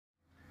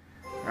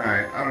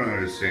I don't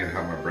understand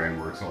how my brain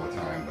works all the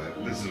time,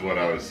 but this is what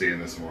I was seeing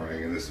this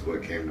morning, and this is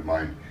what came to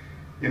mind.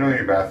 You know, in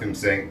your bathroom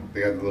sink,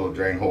 they got the little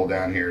drain hole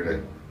down here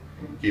to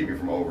keep you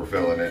from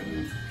overfilling it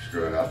and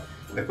screwing up.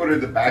 They put it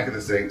at the back of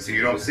the sink so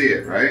you don't see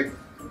it, right?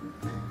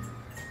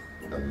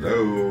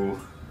 Hello?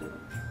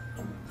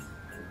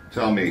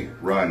 Tell me,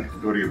 run,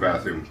 go to your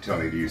bathroom, tell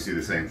me, do you see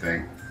the same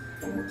thing?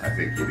 I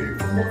think you do.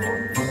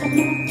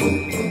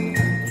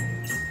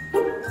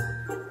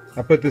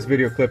 I put this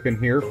video clip in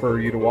here for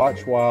you to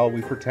watch while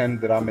we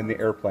pretend that I'm in the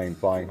airplane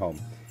flying home.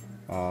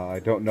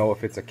 I don't know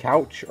if it's a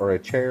couch or a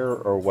chair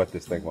or what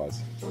this thing was.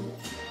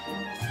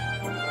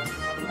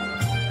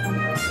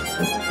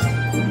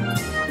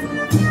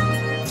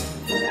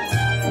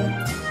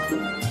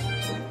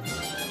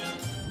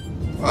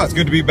 Well, it's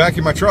good to be back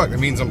in my truck. That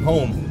means I'm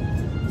home.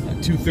 A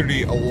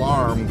 2:30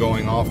 alarm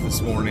going off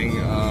this morning.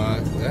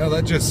 Yeah,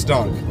 that just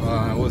stunk.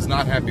 I was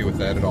not happy with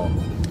that at all.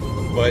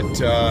 But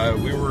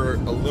we were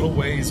a little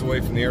ways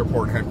away from the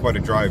airport and had quite a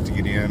drive to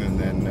get in, and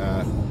then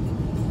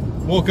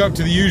woke up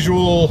to the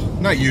usual,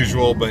 not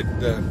usual, but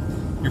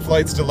your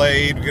flight's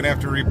delayed, we're gonna have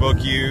to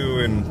rebook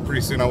you, and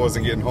pretty soon I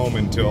wasn't getting home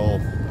until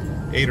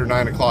 8 or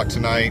 9 o'clock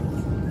tonight.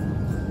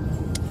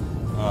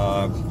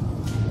 A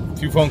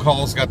few phone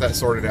calls, got that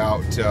sorted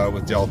out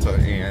with Delta,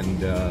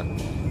 and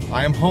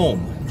I am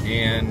home,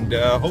 and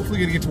hopefully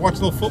gonna get to watch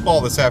a little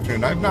football this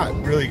afternoon. I've not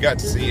really got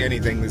to see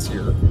anything this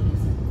year.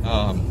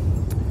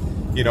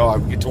 You know, I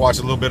get to watch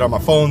a little bit on my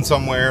phone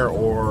somewhere,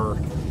 or,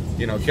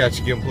 you know,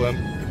 catch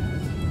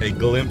a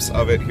glimpse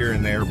of it here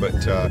and there, but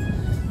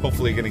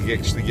hopefully going to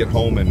actually get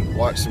home and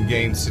watch some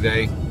games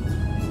today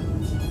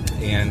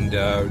and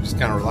just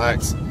kind of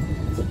relax.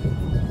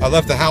 I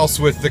left the house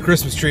with the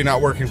Christmas tree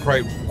not working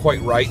quite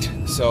right,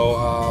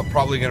 so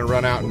probably going to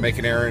run out and make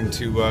an errand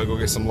to go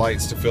get some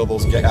lights to fill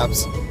those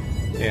gaps,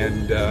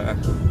 and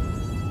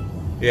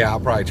yeah, I'll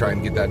probably try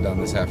and get that done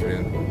this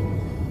afternoon.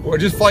 Or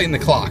just fighting the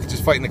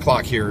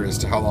clock here as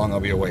to how long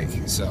I'll be awake.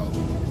 So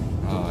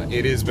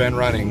it has been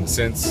running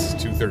since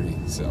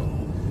 2:30. So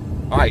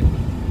all right,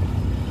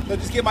 so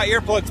just get my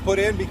earplugs put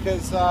in,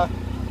 because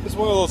this is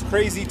one of those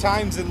crazy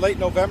times in late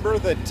November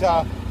that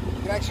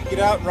you can actually get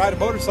out and ride a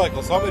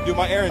motorcycle. So I'm going to do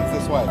my errands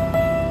this way.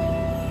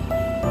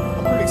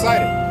 I'm pretty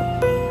excited.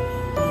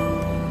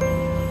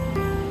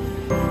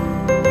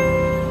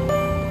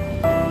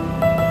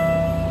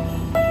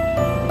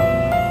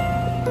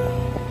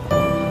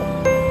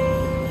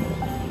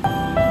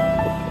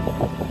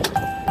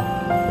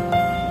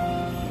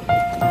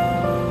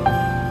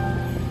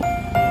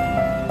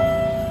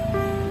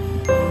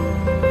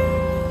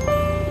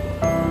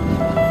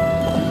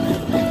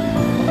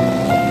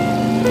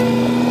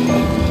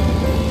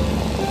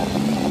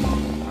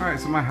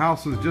 So my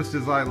house was just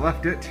as I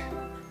left it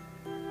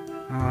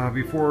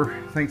before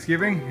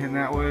Thanksgiving, and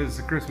that was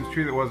the Christmas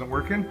tree that wasn't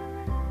working.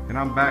 And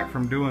I'm back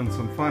from doing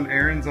some fun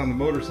errands on the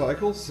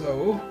motorcycle,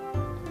 so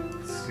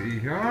let's see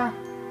here.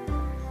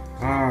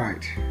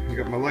 Alright, I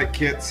got my light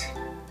kits,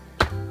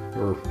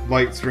 or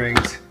light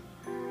strings.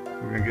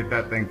 We're gonna get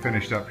that thing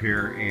finished up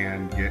here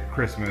and get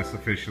Christmas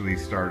officially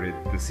started,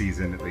 the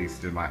season at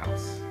least, in my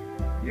house.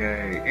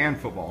 Yay, and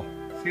football.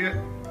 See it?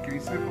 Can you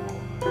see the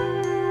football?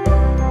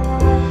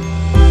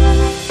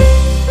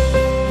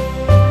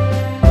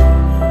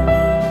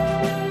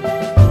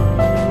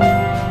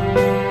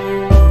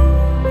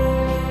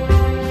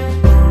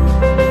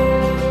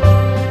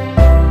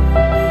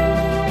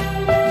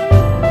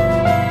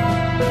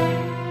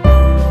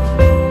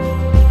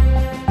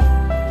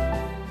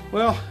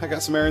 Well, I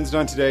got some errands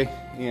done today,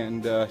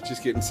 and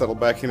just getting settled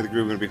back into the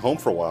groove. I'm going to be home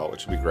for a while,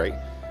 which will be great.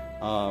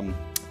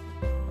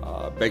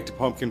 Baked a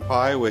pumpkin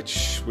pie,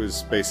 which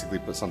was basically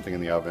put something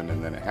in the oven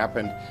and then it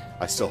happened.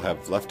 I still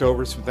have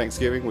leftovers from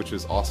Thanksgiving, which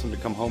was awesome to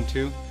come home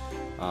to.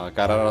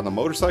 Got out on the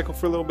motorcycle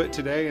for a little bit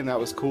today, and that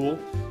was cool.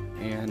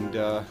 And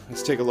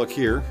let's take a look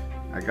here.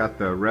 I got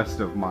the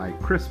rest of my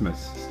Christmas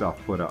stuff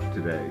put up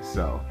today.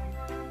 So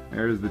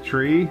there's the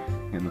tree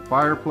and the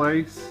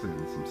fireplace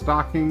and some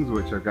stockings,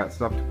 which I've got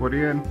stuff to put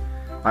in.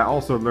 I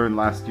also learned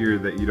last year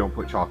that you don't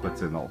put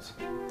chocolates in those.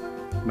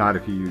 Not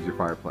if you use your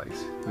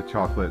fireplace. The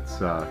chocolates,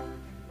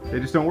 they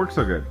just don't work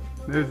so good.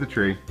 There's the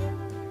tree.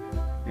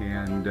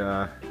 And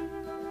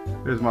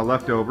there's my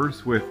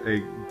leftovers with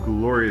a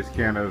glorious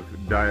can of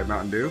Diet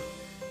Mountain Dew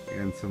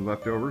and some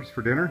leftovers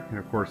for dinner, and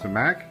of course a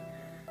Mac.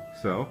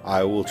 So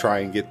I will try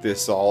and get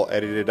this all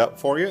edited up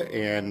for you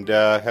and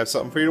have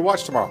something for you to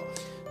watch tomorrow.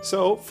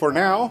 So for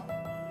now,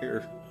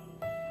 here,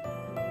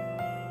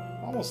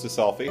 almost a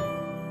selfie.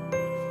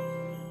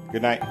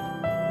 Good night.